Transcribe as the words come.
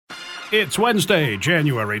It's Wednesday,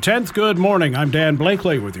 January 10th. Good morning. I'm Dan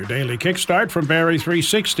Blakely with your daily kickstart from Barrie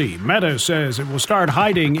 360. Meta says it will start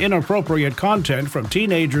hiding inappropriate content from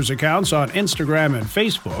teenagers' accounts on Instagram and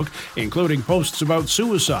Facebook, including posts about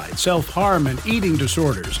suicide, self-harm, and eating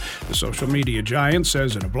disorders. The social media giant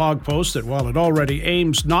says in a blog post that while it already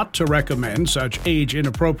aims not to recommend such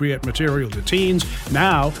age-inappropriate material to teens,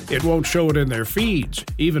 now it won't show it in their feeds,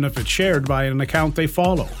 even if it's shared by an account they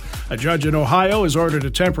follow. A judge in Ohio has ordered a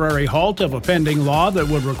temporary halt of a pending law that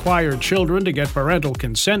would require children to get parental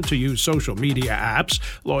consent to use social media apps.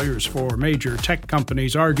 Lawyers for major tech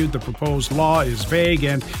companies argued the proposed law is vague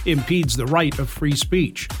and impedes the right of free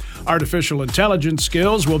speech. Artificial intelligence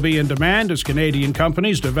skills will be in demand as Canadian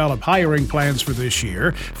companies develop hiring plans for this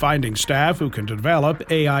year. Finding staff who can develop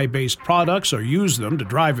AI-based products or use them to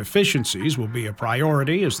drive efficiencies will be a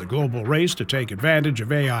priority as the global race to take advantage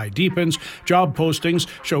of AI deepens. Job postings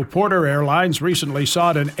show Porter Airlines recently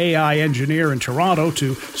sought an AI engineer in Toronto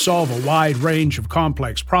to solve a wide range of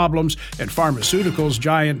complex problems, and pharmaceuticals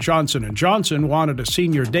giant Johnson & Johnson wanted a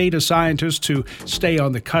senior data scientist to stay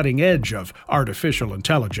on the cutting edge of artificial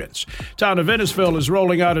intelligence. Town of Innisfil is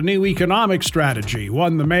rolling out a new economic strategy,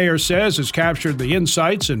 one the mayor says has captured the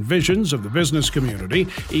insights and visions of the business community.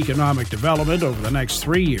 Economic development over the next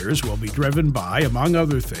 3 years will be driven by, among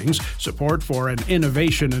other things, support for an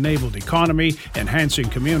innovation-enabled economy, enhancing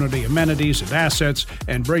community amenities and assets,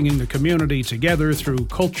 and bringing the community together through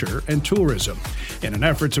culture and tourism. In an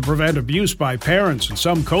effort to prevent abuse by parents and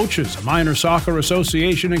some coaches, a minor soccer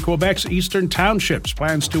association in Quebec's eastern townships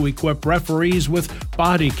plans to equip referees with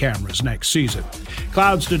body cameras next season.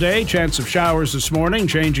 Clouds today, chance of showers this morning,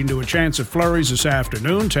 changing to a chance of flurries this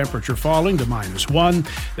afternoon, temperature falling to -1.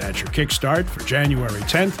 That's your kickstart for January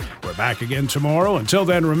 10th. We're back again tomorrow. Until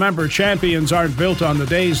then, remember, champions aren't built on the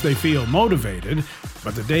days they feel motivated,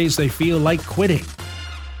 but the days they feel like quitting.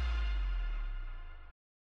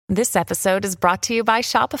 This episode is brought to you by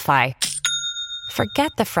Shopify.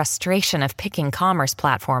 Forget the frustration of picking commerce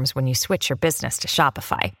platforms when you switch your business to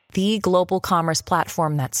Shopify, the global commerce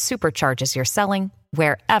platform that supercharges your selling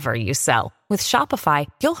wherever you sell. With Shopify,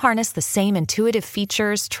 you'll harness the same intuitive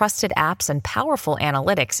features, trusted apps, and powerful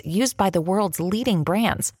analytics used by the world's leading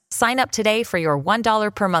brands. Sign up today for your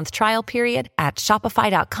 $1 per month trial period at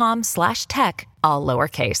shopify.com/tech, all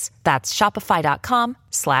lowercase. That's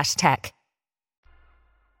shopify.com/tech.